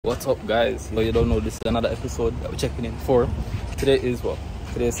What's up, guys? So you don't know, this is another episode that we're checking in for. Today is what?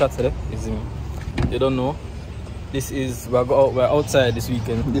 Today is Saturday. You don't know. This is we're outside this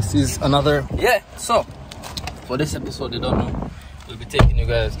weekend. This is another so for this episode, you don't know, we'll be taking you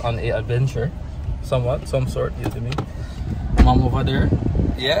guys on a adventure, some sort. You see me? Mom over there.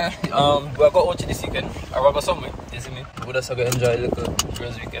 Yeah. We're going out this weekend. Or we're somewhere. You see me? We're just gonna enjoy a little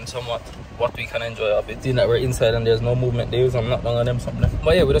girls' weekend somewhat. What we can enjoy of it. Seeing that we're inside and there's no movement days, I'm not on them something.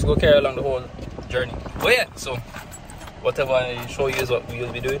 But yeah, we just go carry along the whole journey. But yeah, so whatever I show you is what we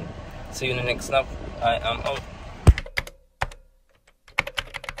will be doing. See you in the next snap. I am out.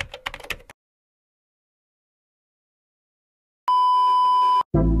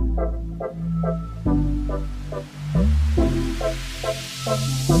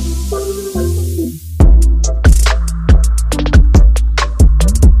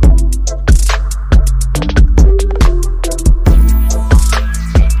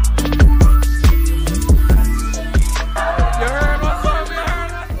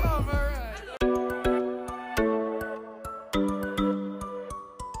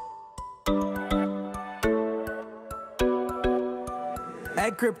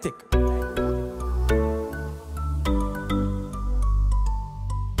 Cryptic.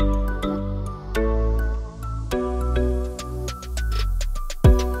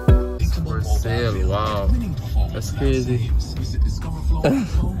 For sale, wow, that's crazy.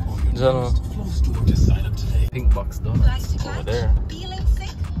 General pink box donuts over there.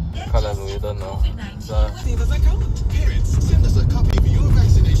 Color we don't know. Send us a copy of your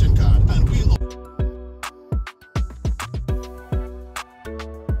vaccination card and we'll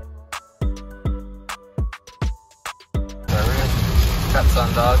cats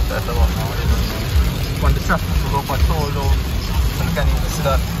and dogs, that's about now. When the traffic will go patrol though, so you can't even see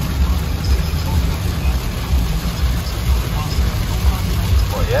that.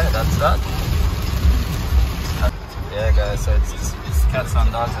 But yeah, that's that. Yeah guys, so it's cats and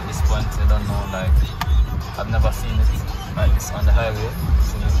dogs at this point. You don't know, like, I've never seen it like this on the highway,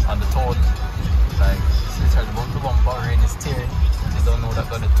 on the toll. Like, it's literally bumper, rain is tearing. You don't know that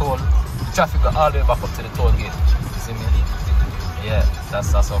on the toll. The traffic got all the way back up to the toll gate. You see me? Yeah,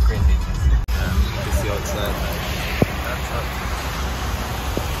 that's how crazy it is. You see outside. That's up.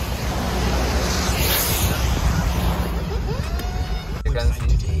 You can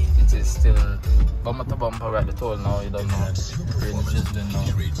see it is still bumper to bumper at the toll now. You don't know. Rain is drizzling now.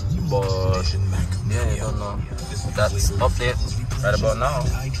 But yeah, you don't know. That's update right about now.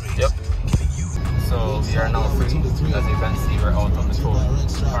 Yep. So we are now free. As you can see, we're out on the toll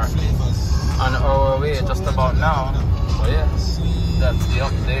parking. On our way just about now. Oh yeah, that's the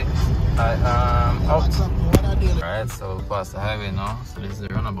update. I am out. Alright, so past the highway now. So this is the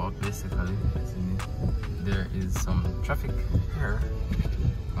runabout basically. There is some traffic here.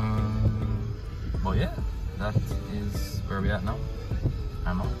 But yeah, that is where we're at now.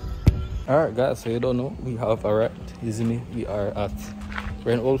 I'm out. Alright guys, so you don't know, we have arrived. You see me?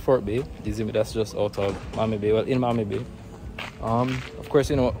 We're in Old Fort Bay. You see me? That's just out of Miami Bay. Well, in Miami Bay. Of course,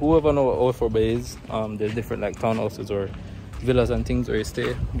 you know, whoever know what Old Fort Bay is, there's different like townhouses or villas and things where you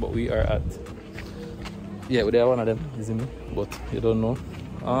stay, but we are at, yeah, we are one of them, you see me? But you don't know.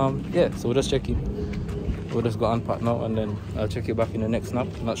 Yeah, so we'll just check in. We'll just go unpack now and then I'll check you back in the next snap.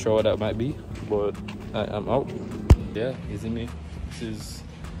 Not sure what that might be, but I am out. Yeah, you see me? This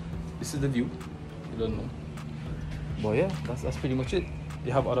is the view. You don't know. But yeah, that's pretty much it.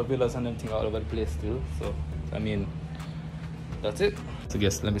 You have other villas and everything all over the place still, so I mean, that's it. So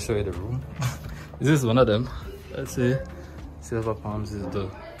guess, let me show you the room. This is one of them. Let's see. Silver Palms is the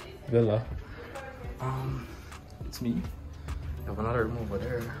villa. It's me. You have another room over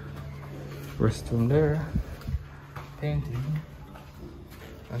there. Restroom there. Painting.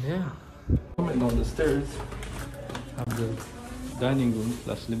 And yeah. Coming down the stairs. Have the dining room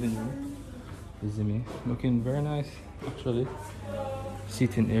 / living room. You see me? Looking very nice actually.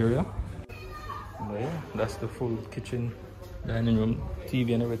 Seating area. But yeah, that's the full kitchen, dining room,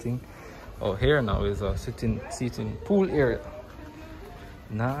 TV and everything. Oh, here now is a seating pool area.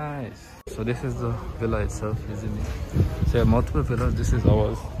 Nice. So this is the villa itself, isn't it? So you have multiple villas. This is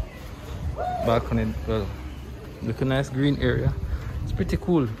ours. Balcony, well, look a nice green area. It's pretty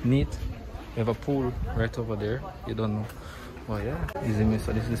cool, neat. We have a pool right over there. You don't know. Well, yeah, isn't it?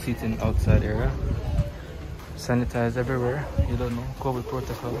 So this is the seating outside area. Sanitized everywhere. You don't know. COVID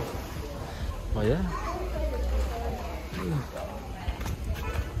protocol. Oh yeah.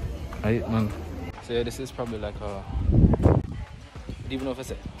 Right, man. So yeah, this is probably like a, I don't even know if I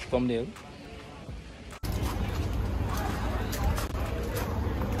said thumbnail.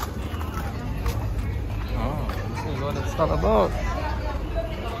 Oh, this is what it's all about.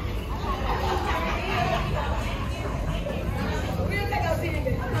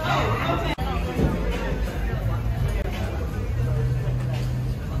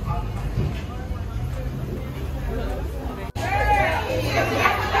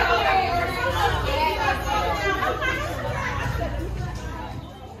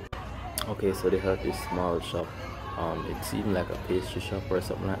 Okay, so they have this small shop. It seemed like a pastry shop or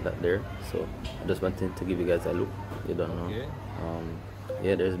something like that there. So I just wanted to give you guys a look. You don't know. Okay.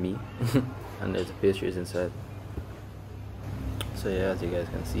 Yeah, there's me, and there's the pastries inside. So yeah, as you guys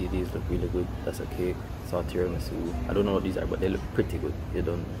can see, these look really good. That's a cake, salty tiramisu. I don't know what these are, but they look pretty good. You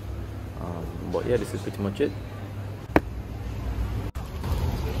don't know. But yeah, this is pretty much it.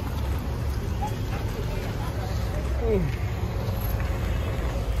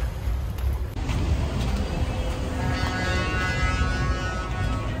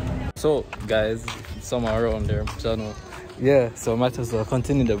 So guys, somewhere around there, channel. Yeah, so I might as well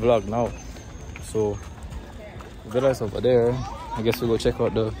continue the vlog now. So villas over there. I guess we'll go check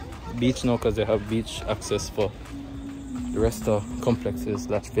out the beach now because they have beach access for the rest of complexes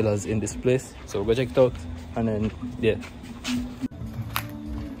 / villas in this place. So we'll go check it out and then yeah.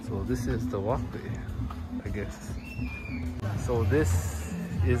 So this is the walkway, I guess. So this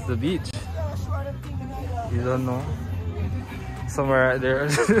is the beach. You don't know? Somewhere right there.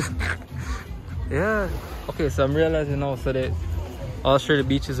 Yeah. Okay, so I'm realizing now, so that I'll share the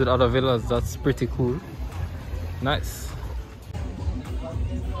beaches with other villas. That's pretty cool. Nice.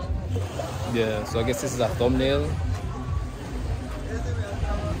 Yeah, so I guess this is a thumbnail.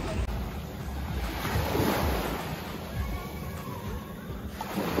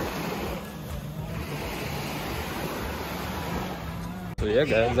 So yeah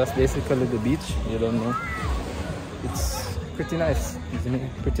guys, that's basically the beach. You don't know. It's pretty nice, isn't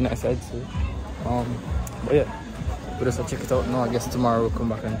it? Pretty nice, I'd say. But yeah, we'll just check it out now. I guess tomorrow we'll come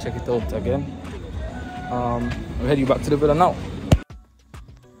back and check it out again. We're heading back to the villa now.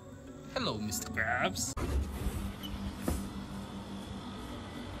 Hello, Mr. Krabs.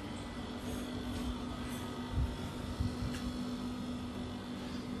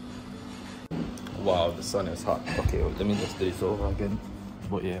 Wow, the sun is hot. Okay, well, let me just do this over again.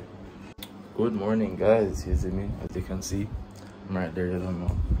 But yeah, good morning guys. You see me, as you can see, I'm right there. You don't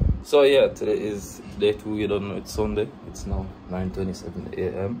know. So yeah, today is day 2. You don't know, it's Sunday. It's now 9:27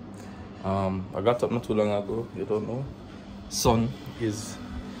 a.m. I got up not too long ago. You don't know, sun is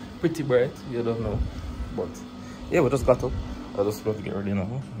pretty bright. You don't know, but yeah, we just got up. I just got to get ready now.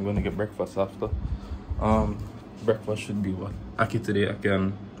 I'm gonna get breakfast after. Breakfast should be what? Aki today. I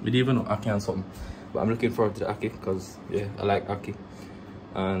didn't even know aki and something, but I'm looking forward to the aki because yeah, I like aki.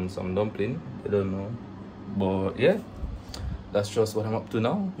 And some dumpling, you don't know, but yeah, that's just what I'm up to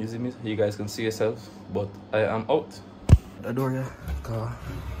now. You see me, you guys can see yourself, but I am out the door. Yeah, car.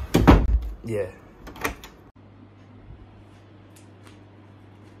 Yeah.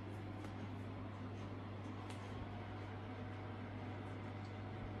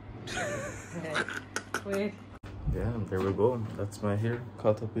 Wait. Yeah, there we go. That's my hair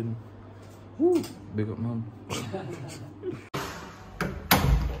caught up in. Woo, big up mom.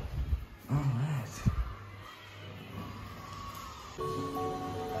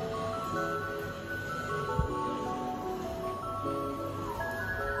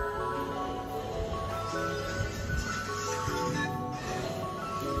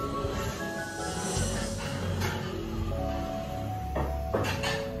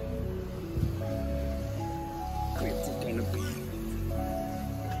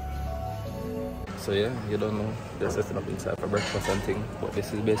 So yeah, you don't know, they're setting up inside for breakfast and thing, but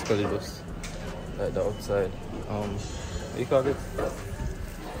this is basically just like the outside. What you call it?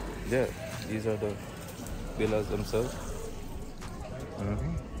 Yeah, these are the villas themselves.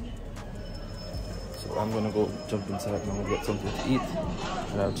 So I'm gonna go jump inside now and get something to eat,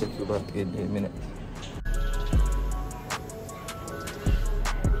 and I'll check you back in a minute.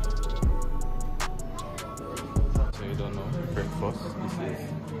 So you don't know, breakfast, this is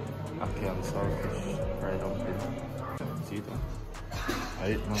aki and saltfish fried dumpling. See it? I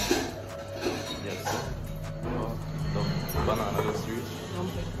ate now. Yes. Banana is sweet.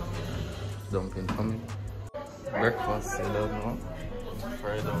 Dumpling coming. Breakfast, you don't know.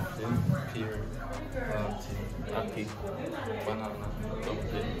 Fried dumpling, pear, aki, banana,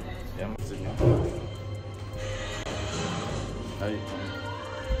 dumpling. Yeah, I'm sitting now.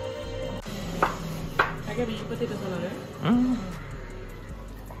 I got the potatoes on there.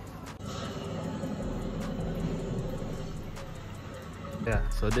 Yeah,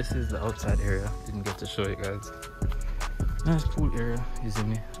 so this is the outside area. Didn't get to show you guys. Nice pool area, you see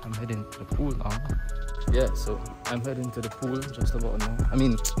me. I'm heading to the pool now. Yeah, so I'm heading to the pool just about now. I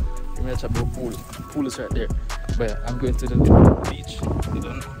mean, you may chat about pool. The pool is right there. But yeah, I'm going to the beach. You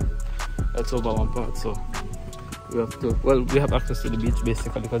don't know. That's over one part, so we have to, well, we have access to the beach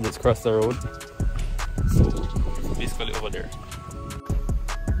basically because it's across the road. So basically over there.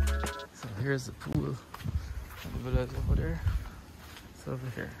 So here's the pool. The villa is over there. It's over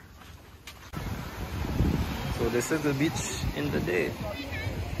here. So this is the beach in the day. You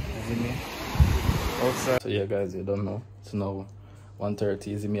see me? Outside. So yeah guys, you don't know. It's now 1:30.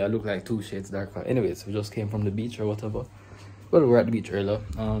 You see me? I look like 2 shades darker. Anyways, we just came from the beach or whatever. Well, we're at the beach earlier.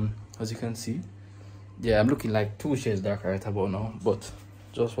 As you can see. Yeah, I'm looking like 2 shades darker right about now. But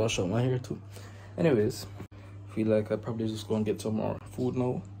just wash out my hair too. Anyways, feel like I probably just gonna get some more food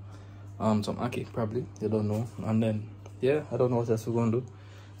now. Some ackee probably. You don't know. And then yeah, I don't know what else we're gonna do.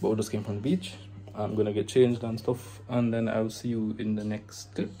 But we just came from the beach. I'm gonna get changed and stuff, and then I'll see you in the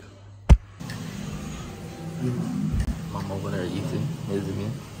next clip. Mom over there eating, isn't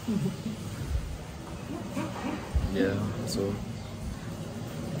me? Yeah, so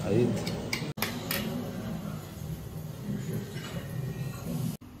I eat.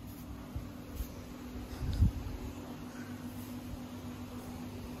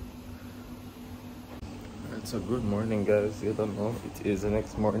 It's a good morning guys. You don't know, it is the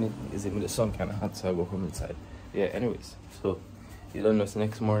next morning. Is it the sun kind of hot, so I go home inside. Yeah, anyways, so you don't know, it's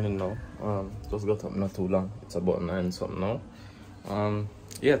next morning now. Just got up not too long. It's about 9 something now.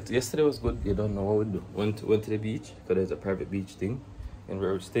 Yeah, yesterday was good. You don't know what we do. Went to the beach because there's a private beach thing in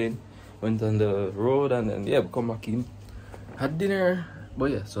where we're staying. Went on the road and then yeah, we come back in, had dinner.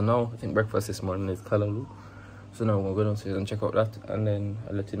 But yeah, so now I think breakfast this morning is kalaloo. So now we'll go downstairs and check out that, and then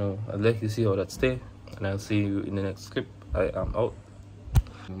I'll let you know. I'll let you see how that stay. And I'll see you in the next clip. I am out.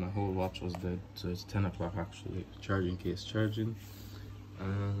 My whole watch was dead, so it's 10 o'clock actually. Charging case charging.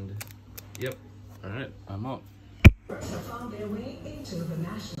 And yep, alright, I'm out. Found their way into the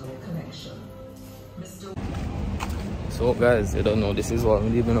national collection. So guys, you don't know, this is what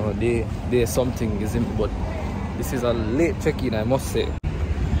I'm leaving on. There's something is in, but this is a late check-in, I must say.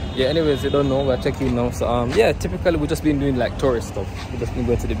 Yeah, anyways, you don't know, we're checking now. So yeah, typically we just been doing like tourist stuff. We just been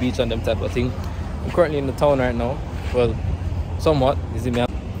going to the beach and them type of thing. I'm currently in the town right now. Well, somewhat. You see me?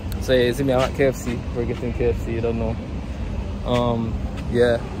 So yeah, you see me, I'm at KFC. We're getting KFC, you don't know.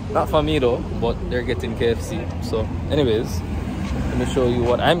 Yeah, not for me though, but they're getting KFC. So anyways, let me show you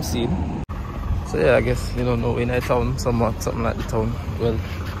what I'm seeing. So yeah, I guess you don't know, in a town, somewhat, something like the town. Well,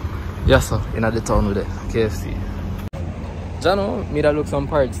 yes sir, in the town with the KFC. I know, me that look some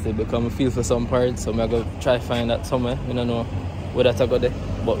parts to become a feel for some parts, so I'm gonna try find that somewhere. I don't know where that I got there,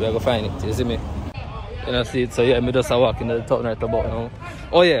 but we're gonna find it, you see me? You know, see it, so yeah, me just walk in the town right about now.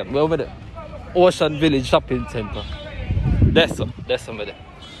 Oh yeah, we're over there. Ocean Village Shopping Center. That's over there.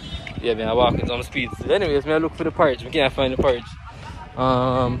 Yeah, me I walk in some speeds. Anyways, me I look for the porridge. We can't find the porridge.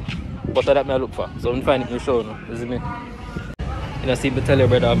 But that me I look for. So I'm finding it in the show now. You see me? You know, see me tell you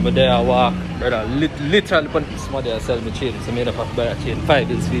brother, I'm there I walk, brother, literally put somebody that sell me chain. So me have to buy that chain. 5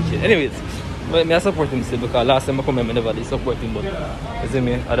 days free chain. Anyways, me I support him still because last time I come here I never did support him, but you see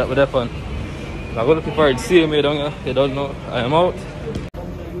me, I that fun. I'm going looking for it. See me down here. You don't know. I am out.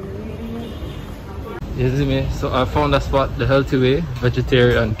 You see me? So I found a spot, the Healthy Way,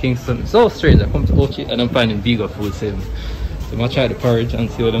 vegetarian, Kingston. So strange. I come to Ocho and I'm finding vegan food same. So I'm gonna try the porridge and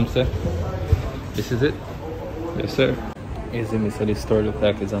see what them say. This is it. Yes sir. You see me? So this store looks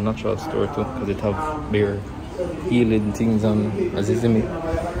like it's a natural store too, because it have bare healing things and as you see me.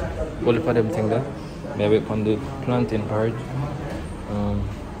 All of them things there. Maybe on the plantain porridge.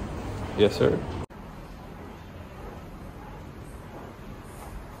 Yes sir.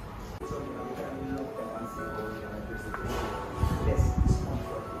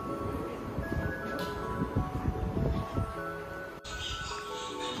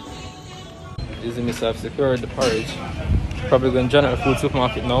 You see me, so I've secured the porridge. Probably going to General Food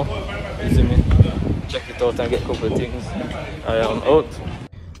Supermarket now. You see me? Check it out and get a couple of things. I am out.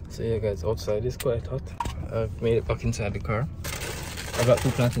 So yeah guys, outside is quite hot. I've made it back inside the car. I got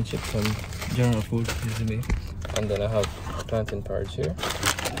 2 plantain chips from General Food, you see me? And then I have plantain porridge here.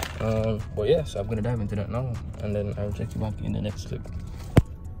 But yeah, so I'm going to dive into that now. And then I'll check you back in the next clip.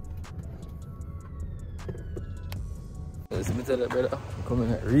 Let me tell you, brother, I'm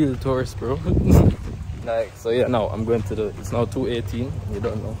coming at real tourist, bro. Like, so yeah, now I'm going to the, it's now 2:18, you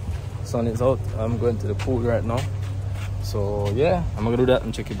don't know. Sun is out, I'm going to the pool right now. So yeah, I'm gonna do that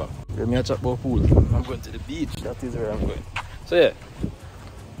and check it back. Let me chat about pool. I'm going to the beach, that is where I'm going. So yeah,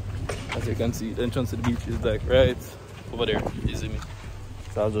 as you can see, the entrance to the beach is like right over there, you see me?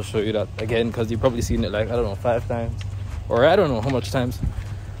 So I'll just show you that again, because you've probably seen it like, I don't know, 5 times. Or I don't know how much times.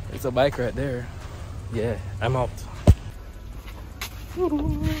 It's a bike right there. Yeah, I'm out.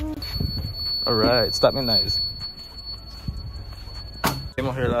 Alright, stop me nice. Came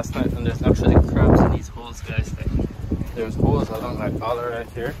out here last night and there's actually crabs in these holes, guys. There's holes along like all right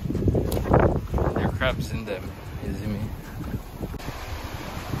here. There are crabs in them, you see me?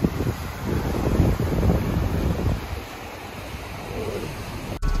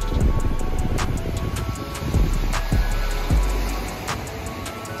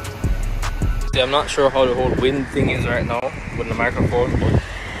 I'm not sure how the whole wind thing is right now with the microphone, but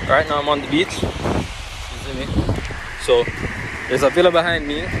right now I'm on the beach. You see me? So there's a villa behind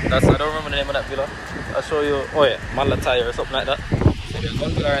me. I don't remember the name of that villa. I'll show you. Oh yeah, Malatai or something like that. So there's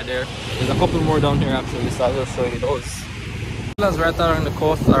one villa right there. There's a couple more down here actually, so I'll just show you those. Villas right along the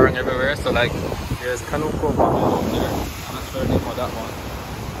coast, around everywhere. So like there's Canoe Cove down there. I'm not sure the name of that one.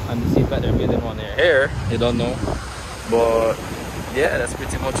 And it seems like they're building one here. You don't know. But yeah, that's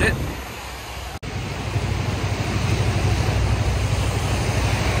pretty much it.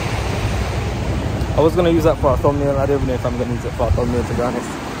 I was gonna use that for a thumbnail. I don't even know if I'm gonna use it for a thumbnail, to be honest.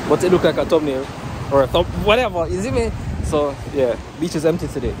 But it looked like a thumbnail or a whatever. You see me? So yeah, beach is empty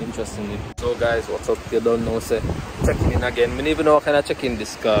today, interestingly. So guys, what's up? You don't know, say checking in again. I don't even know what kind of check in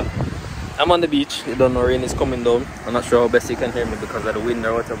this car. I'm on the beach. You don't know, rain is coming down. I'm not sure how best you can hear me because of the wind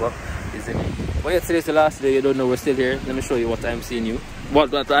or whatever. You see me? But yeah, today's the last day. You don't know, we're still here. Let me show you what I'm seeing you.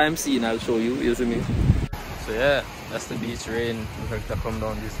 What I'm seeing, I'll show you. You see me? So yeah, that's the beach. Rain. We're going to come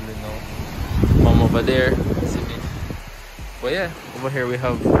down this way now. From over there, see me. But yeah, over here we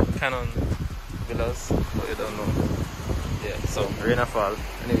have Canon villas, but you don't know. Yeah, so rain or fall.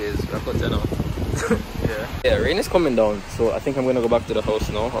 Anyways, we're cut now. yeah, rain is coming down, so I think I'm gonna go back to the house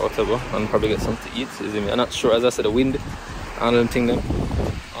now or whatever and probably get something to eat. You see me? I'm not sure, as I said, the wind and them thing them.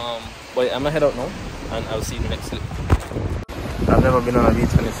 But yeah, I'm gonna head out now and I'll see you in the next clip. I've never been on a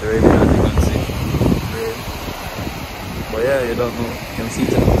beach when it's raining, as you can see. Rain. But yeah, you don't know. You can see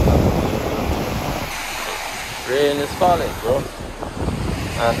it. Rain is falling, bro.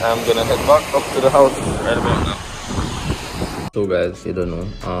 And I'm gonna head back up to the house right about now. So guys, you don't know,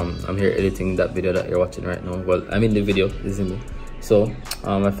 I'm here editing that video that you're watching right now. Well, I'm in the video, isn't me? So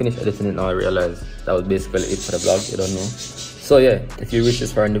I finished editing it now. I realized that was basically it for the vlog, you don't know. So yeah, if you wish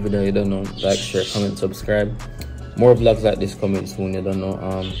this far in the video, you don't know, like, share, comment, subscribe. More vlogs like this coming soon, you don't know.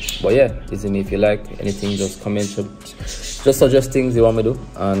 But yeah, isn't me? If you like anything, just comment, just suggest things you want me to do.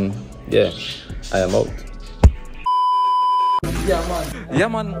 And yeah, I am out. Yeah, man. Yeah,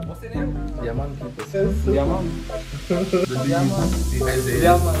 man. What's the name? Yeah, man. Yeah, man. Yeah, man.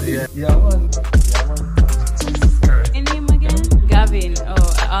 Yeah, man. Yeah, man. Your name again? Gavin.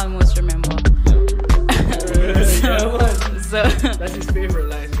 Oh, I almost remember. Yeah, man. So That's his favorite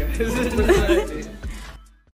line, guys.